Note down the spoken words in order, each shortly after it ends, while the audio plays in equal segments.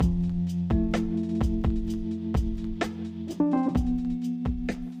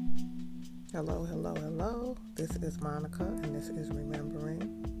Hello. This is Monica, and this is Remembering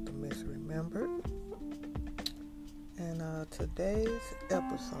the Misremembered. And today's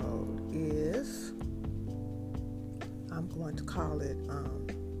episode is, I'm going to call it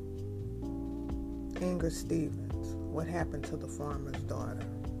Inger Stevens, What Happened to the Farmer's Daughter.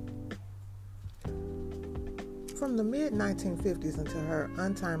 From the mid-1950s until her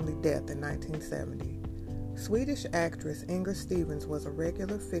untimely death in 1970, Swedish actress Inger Stevens was a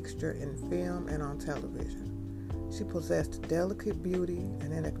regular fixture in film and on television. She possessed delicate beauty,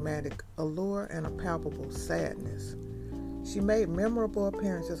 an enigmatic allure, and a palpable sadness. She made memorable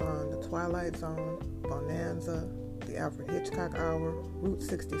appearances on The Twilight Zone, Bonanza, The Alfred Hitchcock Hour, Route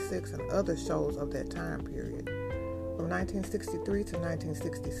 66, and other shows of that time period. From 1963 to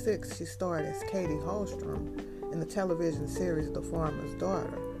 1966, she starred as Katie Holstrom in the television series The Farmer's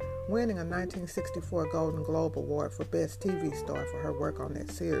Daughter, winning a 1964 Golden Globe Award for Best TV Star for her work on that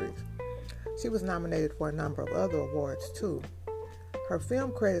series. She was nominated for a number of other awards, too. Her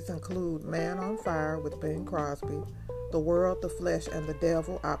film credits include Man on Fire with Bing Crosby, The World, the Flesh, and the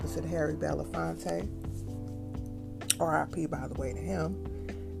Devil opposite Harry Belafonte, R.I.P. by the way to him,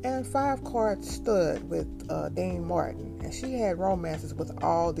 and Five Card Stud with Dean Martin, and she had romances with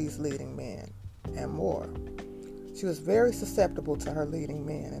all these leading men, and more. She was very susceptible to her leading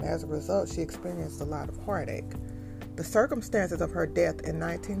men, and as a result, she experienced a lot of heartache. The circumstances of her death in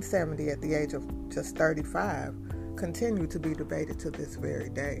 1970 at the age of just 35 continue to be debated to this very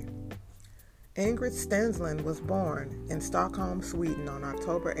day. Ingrid Stenslund was born in Stockholm, Sweden on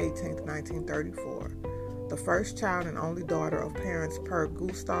October 18, 1934, the first child and only daughter of parents Per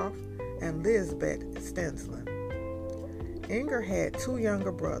Gustaf and Lisbeth Stenslund. Inger had two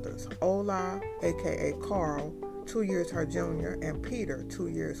younger brothers, Ola, aka Carl, 2 years her junior, and Peter, 2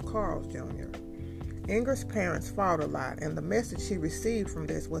 years Carl's junior. Inger's parents fought a lot, and the message she received from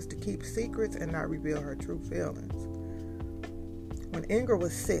this was to keep secrets and not reveal her true feelings. When Inger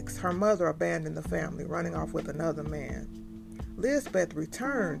was 6, her mother abandoned the family, running off with another man. Lisbeth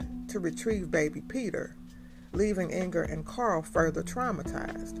returned to retrieve baby Peter, leaving Inger and Carl further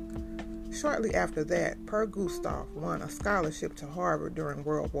traumatized. Shortly after that, Per Gustaf won a scholarship to Harvard during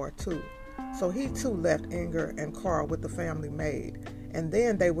World War II. So he too left Inger and Carl with the family maid, and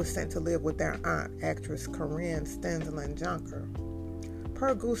then they were sent to live with their aunt, actress Corinne Stenslund Junker.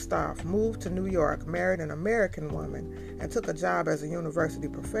 Per Gustaf moved to New York, married an American woman, and took a job as a university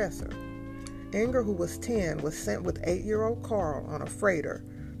professor. Inger, who was 10, was sent with 8-year-old Carl on a freighter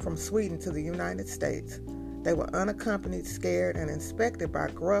from Sweden to the United States. They were unaccompanied, scared, and inspected by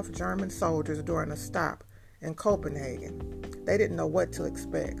gruff German soldiers during a stop in Copenhagen. They didn't know what to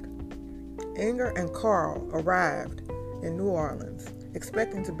expect. Inger and Carl arrived in New Orleans,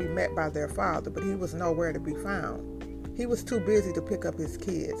 expecting to be met by their father, but he was nowhere to be found. He was too busy to pick up his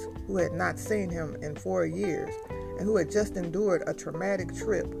kids, who had not seen him in 4 years, and who had just endured a traumatic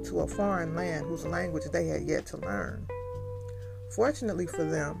trip to a foreign land whose language they had yet to learn. Fortunately for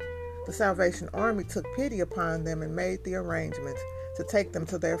them, the Salvation Army took pity upon them and made the arrangements to take them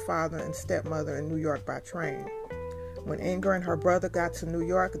to their father and stepmother in New York by train. When Inger and her brother got to New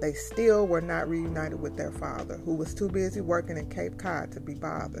York, they still were not reunited with their father, who was too busy working in Cape Cod to be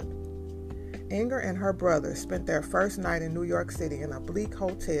bothered. Inger and her brother spent their first night in New York City in a bleak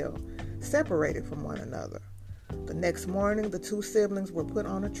hotel, separated from one another. The next morning, the two siblings were put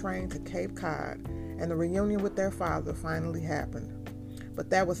on a train to Cape Cod, and the reunion with their father finally happened. But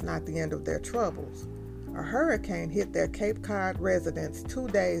that was not the end of their troubles. A hurricane hit their Cape Cod residence 2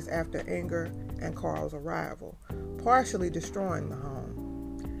 days after Inger and Carl's arrival, partially destroying the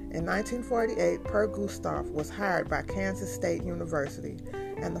home. In 1948, Per Gustaf was hired by Kansas State University,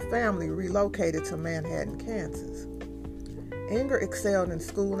 and the family relocated to Manhattan, Kansas. Inger excelled in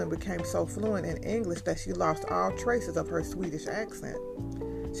school and became so fluent in English that she lost all traces of her Swedish accent.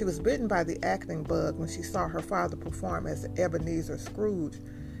 She was bitten by the acting bug when she saw her father perform as Ebenezer Scrooge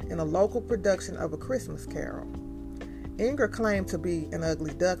in a local production of A Christmas Carol. Inger claimed to be an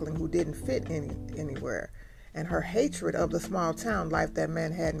ugly duckling who didn't fit anywhere, and her hatred of the small town life that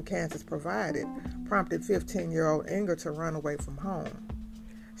Manhattan, Kansas provided prompted 15-year-old Inger to run away from home.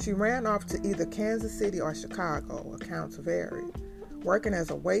 She ran off to either Kansas City or Chicago, accounts vary, working as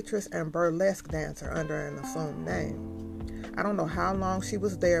a waitress and burlesque dancer under an assumed name. I don't know how long she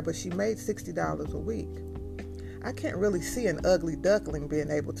was there, but she made $60 a week. I can't really see an ugly duckling being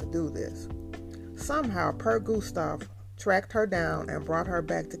able to do this. Somehow, Per Gustaf tracked her down and brought her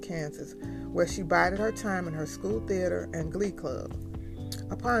back to Kansas, where she bided her time in her school theater and glee club.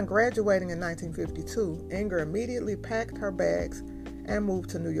 Upon graduating in 1952, Inger immediately packed her bags and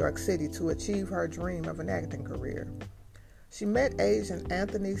moved to New York City to achieve her dream of an acting career. She met agent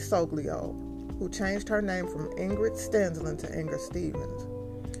Anthony Soglio, who changed her name from Ingrid Stenslin to Inger Stevens.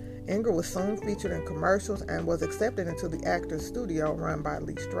 Inger was soon featured in commercials and was accepted into the Actors Studio run by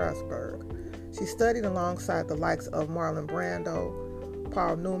Lee Strasberg. She studied alongside the likes of Marlon Brando,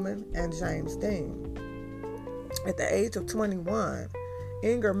 Paul Newman, and James Dean. At the age of 21,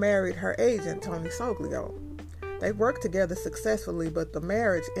 Inger married her agent, Tony Soglio. They worked together successfully, but the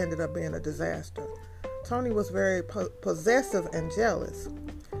marriage ended up being a disaster. Tony was very possessive and jealous.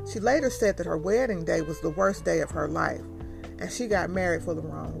 She later said that her wedding day was the worst day of her life, and she got married for the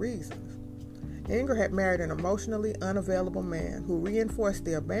wrong reasons. Inger had married an emotionally unavailable man who reinforced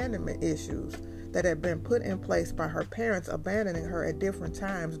the abandonment issues that had been put in place by her parents abandoning her at different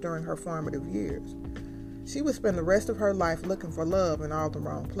times during her formative years. She would spend the rest of her life looking for love in all the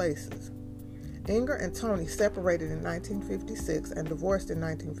wrong places. Inger and Tony separated in 1956 and divorced in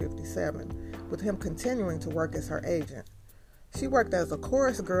 1957, with him continuing to work as her agent. She worked as a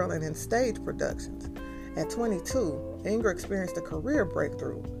chorus girl and in stage productions. At 22, Inger experienced a career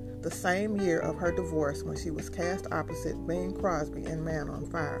breakthrough the same year of her divorce when she was cast opposite Bing Crosby in Man on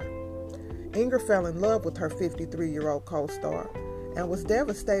Fire. Inger fell in love with her 53-year-old co-star and was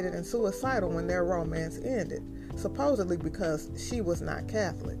devastated and suicidal when their romance ended, supposedly because she was not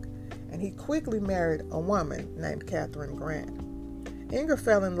Catholic, and he quickly married a woman named Catherine Grant. Inger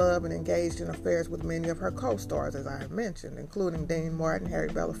fell in love and engaged in affairs with many of her co-stars, as I have mentioned, including Dean Martin, Harry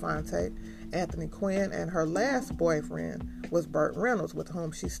Belafonte, Anthony Quinn, and her last boyfriend was Burt Reynolds, with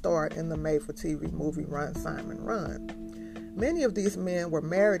whom she starred in the made-for-TV movie Run, Simon, Run. Many of these men were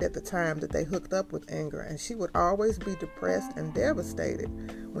married at the time that they hooked up with Inger, and she would always be depressed and devastated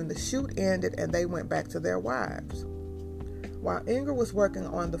when the shoot ended and they went back to their wives. While Inger was working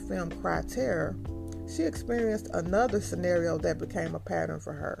on the film Cry Terror, she experienced another scenario that became a pattern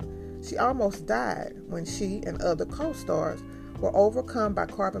for her. She almost died when she and other co-stars were overcome by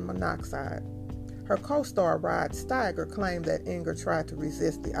carbon monoxide. Her co-star Rod Steiger claimed that Inger tried to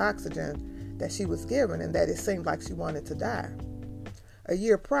resist the oxygen that she was given and that it seemed like she wanted to die. A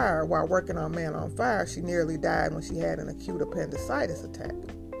year prior, while working on Man on Fire, she nearly died when she had an acute appendicitis attack.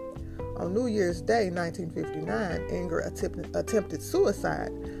 On New Year's Day, 1959, Inger attempted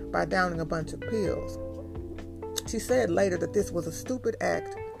suicide by downing a bunch of pills. She said later that this was a stupid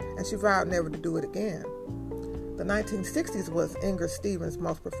act and she vowed never to do it again. The 1960s was Inger Stevens'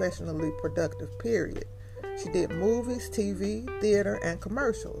 most professionally productive period. She did movies, TV, theater, and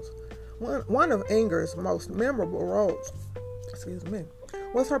commercials. One of Inger's most memorable roles,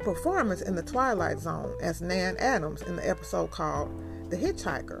 was her performance in The Twilight Zone as Nan Adams in the episode called The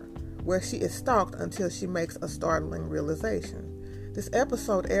Hitchhiker, where she is stalked until she makes a startling realization. This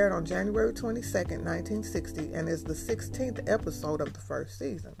episode aired on January 22, 1960, and is the 16th episode of the first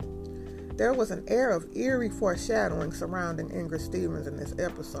season. There was an air of eerie foreshadowing surrounding Inger Stevens in this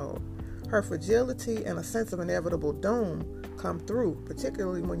episode. Her fragility and a sense of inevitable doom come through,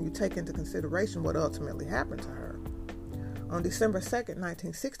 particularly when you take into consideration what ultimately happened to her. On December 2,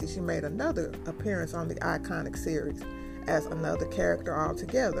 1960, she made another appearance on the iconic series as another character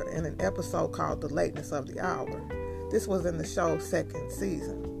altogether in an episode called The Lateness of the Hour. This was in the show's second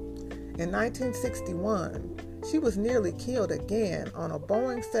season. In 1961, she was nearly killed again on a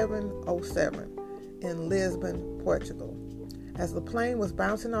Boeing 707 in Lisbon, Portugal. As the plane was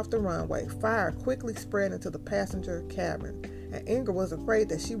bouncing off the runway, fire quickly spread into the passenger cabin, and Inger was afraid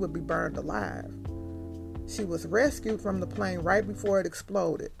that she would be burned alive. She was rescued from the plane right before it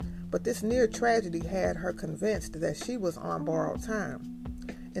exploded, but this near tragedy had her convinced that she was on borrowed time.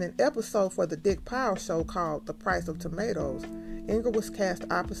 In an episode for the Dick Powell show called The Price of Tomatoes, Inger was cast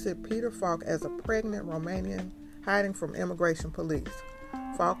opposite Peter Falk as a pregnant Romanian hiding from immigration police.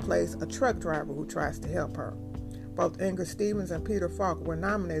 Falk plays a truck driver who tries to help her. Both Inger Stevens and Peter Falk were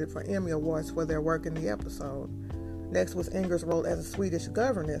nominated for Emmy Awards for their work in the episode. Next was Inger's role as a Swedish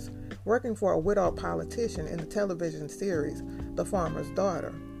governess, working for a widowed politician in the television series The Farmer's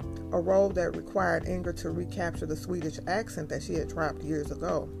Daughter, a role that required Inger to recapture the Swedish accent that she had dropped years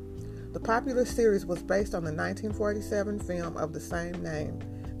ago. The popular series was based on the 1947 film of the same name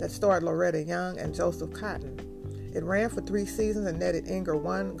that starred Loretta Young and Joseph Cotten. It ran for 3 seasons and netted Inger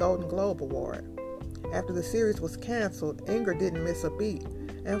 1 Golden Globe Award. After the series was canceled, Inger didn't miss a beat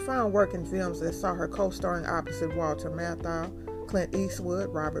and found work in films that saw her co-starring opposite Walter Matthau, Clint Eastwood,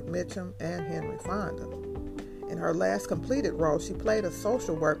 Robert Mitchum, and Henry Fonda. In her last completed role, she played a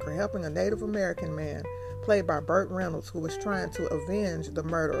social worker helping a Native American man, played by Burt Reynolds, who was trying to avenge the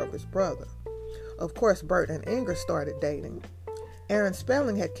murder of his brother. Of course, Burt and Inger started dating. Aaron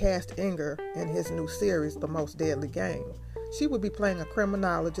Spelling had cast Inger in his new series, The Most Deadly Game. She would be playing a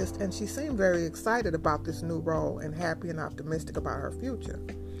criminologist, and she seemed very excited about this new role and happy and optimistic about her future.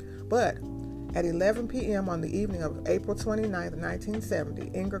 But At 11 p.m. on the evening of April 29,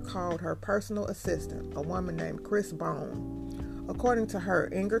 1970, Inger called her personal assistant, a woman named Chris Bone. According to her,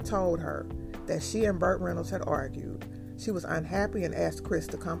 Inger told her that she and Burt Reynolds had argued. She was unhappy and asked Chris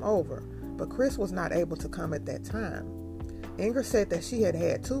to come over, but Chris was not able to come at that time. Inger said that she had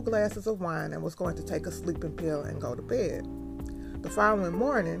had 2 glasses of wine and was going to take a sleeping pill and go to bed. The following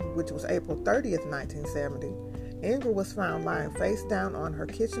morning, which was April 30th, 1970, Inger was found lying face down on her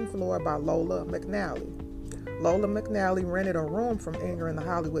kitchen floor by Lola McNally. Lola McNally rented a room from Inger in the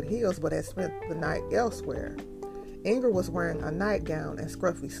Hollywood Hills but had spent the night elsewhere. Inger was wearing a nightgown and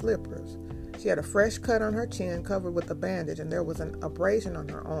scruffy slippers. She had a fresh cut on her chin covered with a bandage, and there was an abrasion on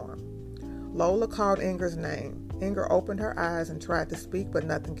her arm. Lola called Inger's name. Inger opened her eyes and tried to speak, but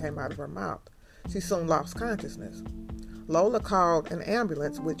nothing came out of her mouth. She soon lost consciousness. Lola called an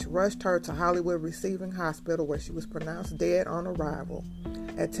ambulance, which rushed her to Hollywood Receiving Hospital, where she was pronounced dead on arrival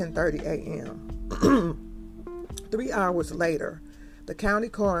at 10:30 a.m. 3 hours later, the county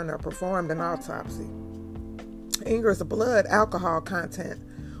coroner performed an autopsy. Inger's blood alcohol content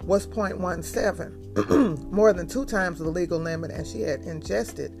was 0.17, more than 2 times the legal limit, and she had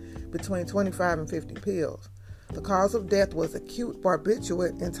ingested between 25 and 50 pills. The cause of death was acute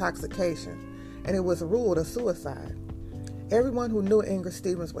barbiturate intoxication, and it was ruled a suicide. Everyone who knew Inger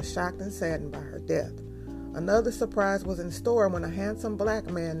Stevens was shocked and saddened by her death. Another surprise was in store when a handsome black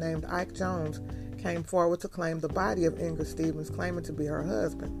man named Ike Jones came forward to claim the body of Inger Stevens, claiming to be her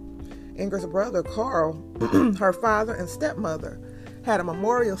husband. Inger's brother, Carl, her father and stepmother, had a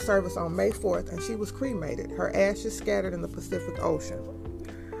memorial service on May 4th, and she was cremated, her ashes scattered in the Pacific Ocean.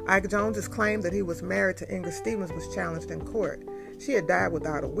 Ike Jones's claim that he was married to Inger Stevens was challenged in court. She had died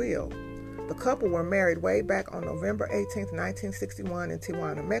without a will. The couple were married way back on November 18, 1961 in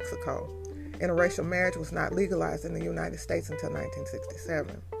Tijuana, Mexico. Interracial marriage was not legalized in the United States until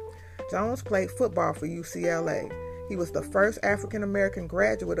 1967. Jones played football for UCLA. He was the first African-American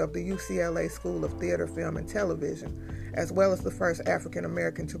graduate of the UCLA School of Theater, Film, and Television, as well as the first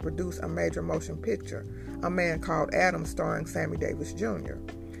African-American to produce a major motion picture, A Man Called Adam, starring Sammy Davis Jr.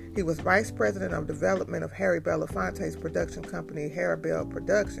 He was vice president of development of Harry Belafonte's production company, Haribel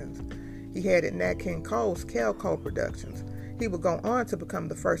Productions. He headed Nat King Cole's Kelco Productions. He would go on to become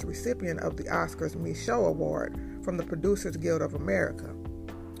the first recipient of the Oscars Micheaux Award from the Producers Guild of America.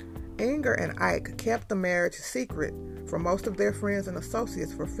 Inger and Ike kept the marriage secret from most of their friends and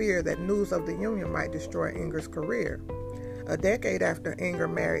associates for fear that news of the union might destroy Inger's career. A decade after Inger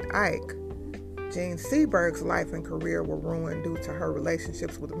married Ike, Gene Seberg's life and career were ruined due to her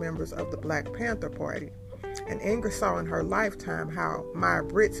relationships with members of the Black Panther Party, and Inger saw in her lifetime how Maya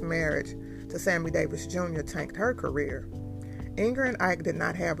Britt's marriage to Sammy Davis Jr. tanked her career. Inger and Ike did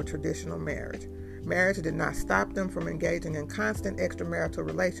not have a traditional marriage. Marriage did not stop them from engaging in constant extramarital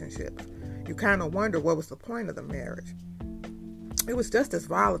relationships. You kind of wonder what was the point of the marriage. It was just as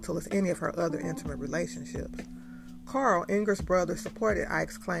volatile as any of her other intimate relationships. Carl, Inger's brother, supported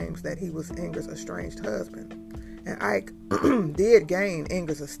Ike's claims that he was Inger's estranged husband. And Ike did gain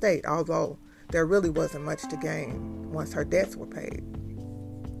Inger's estate, although there really wasn't much to gain once her debts were paid.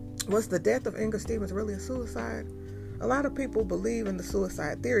 Was the death of Inger Stevens really a suicide? A lot of people believe in the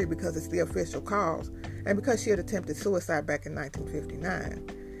suicide theory because it's the official cause and because she had attempted suicide back in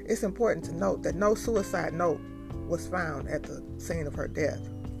 1959. It's important to note that no suicide note was found at the scene of her death.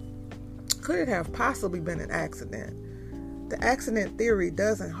 Could it have possibly been an accident? The accident theory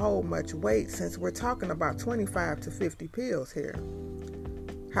doesn't hold much weight since we're talking about 25 to 50 pills here.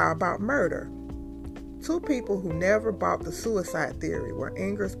 How about murder? 2 people who never bought the suicide theory were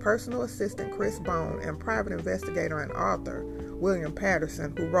Inger's personal assistant, Chris Bone, and private investigator and author, William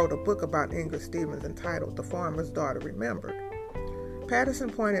Patterson, who wrote a book about Inger Stevens entitled The Farmer's Daughter Remembered. Patterson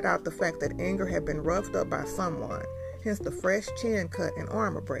pointed out the fact that Inger had been roughed up by someone, hence the fresh chin cut and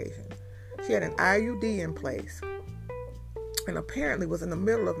arm abrasion. She had an IUD in place and apparently was in the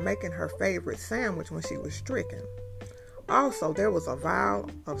middle of making her favorite sandwich when she was stricken. Also, there was a vial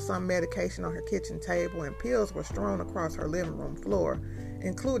of some medication on her kitchen table, and pills were strewn across her living room floor,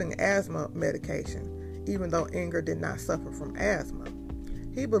 including asthma medication, even though Inger did not suffer from asthma.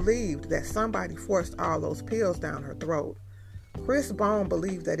 He believed that somebody forced all those pills down her throat. Chris Bone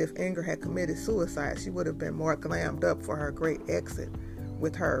believed that if Inger had committed suicide, she would have been more glammed up for her great exit,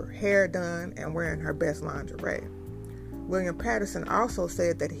 with her hair done and wearing her best lingerie. William Patterson also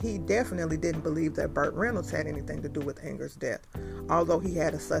said that he definitely didn't believe that Burt Reynolds had anything to do with Inger's death, although he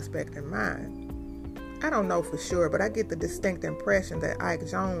had a suspect in mind. I don't know for sure, but I get the distinct impression that Ike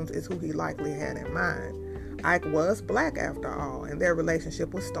Jones is who he likely had in mind. Ike was black after all, and their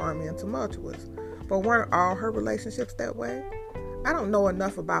relationship was stormy and tumultuous. But weren't all her relationships that way? I don't know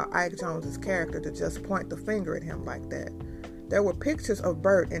enough about Ike Jones's character to just point the finger at him like that. There were pictures of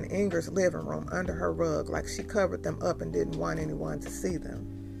Bert in Inger's living room under her rug, like she covered them up and didn't want anyone to see them.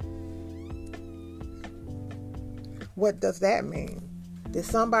 What does that mean? Did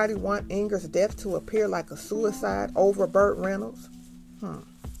somebody want Inger's death to appear like a suicide over Burt Reynolds?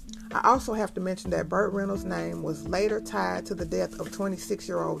 I also have to mention that Burt Reynolds' name was later tied to the death of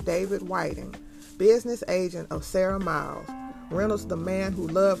 26-year-old David Whiting, business agent of Sarah Miles, Reynolds' The Man Who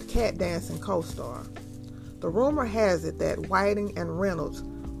Loved Cat Dancing co-star. The rumor has it that Whiting and Reynolds,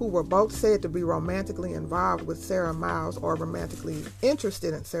 who were both said to be romantically involved with Sarah Miles or romantically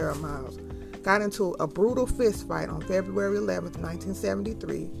interested in Sarah Miles, got into a brutal fistfight on February 11,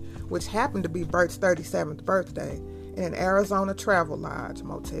 1973, which happened to be Bert's 37th birthday, in an Arizona Travelodge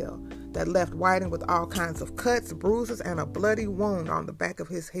motel that left Whiting with all kinds of cuts, bruises, and a bloody wound on the back of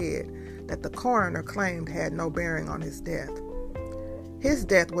his head that the coroner claimed had no bearing on his death. His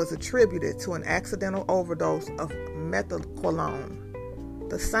death was attributed to an accidental overdose of methaqualone,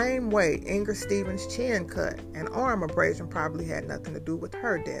 the same way Inger Stevens' chin cut and arm abrasion probably had nothing to do with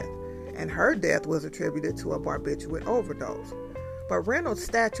her death, and her death was attributed to a barbiturate overdose. But Reynolds'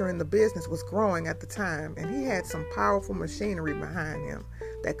 stature in the business was growing at the time, and he had some powerful machinery behind him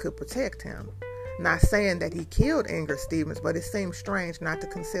that could protect him. Not saying that he killed Inger Stevens, but it seemed strange not to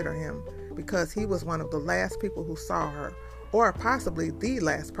consider him because he was one of the last people who saw her, or possibly the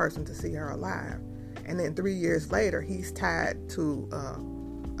last person to see her alive. And then 3 years later, he's tied to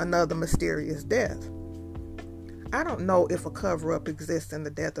another mysterious death. I don't know if a cover-up exists in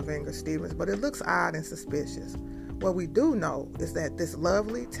the death of Inger Stevens, but it looks odd and suspicious. What we do know is that this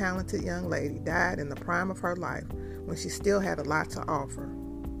lovely, talented young lady died in the prime of her life when she still had a lot to offer.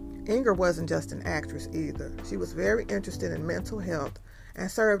 Inger wasn't just an actress either. She was very interested in mental health and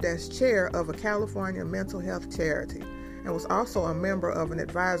served as chair of a California mental health charity, and was also a member of an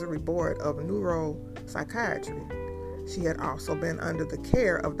advisory board of neuropsychiatry. She had also been under the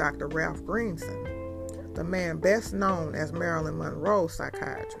care of Dr. Ralph Greenson, the man best known as Marilyn Monroe's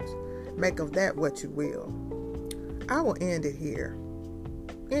psychiatrist. Make of that what you will. I will end it here.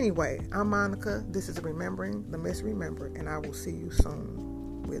 Anyway, I'm Monica. This is Remembering the Misremembered, and I will see you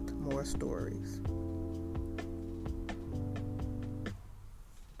soon with more stories.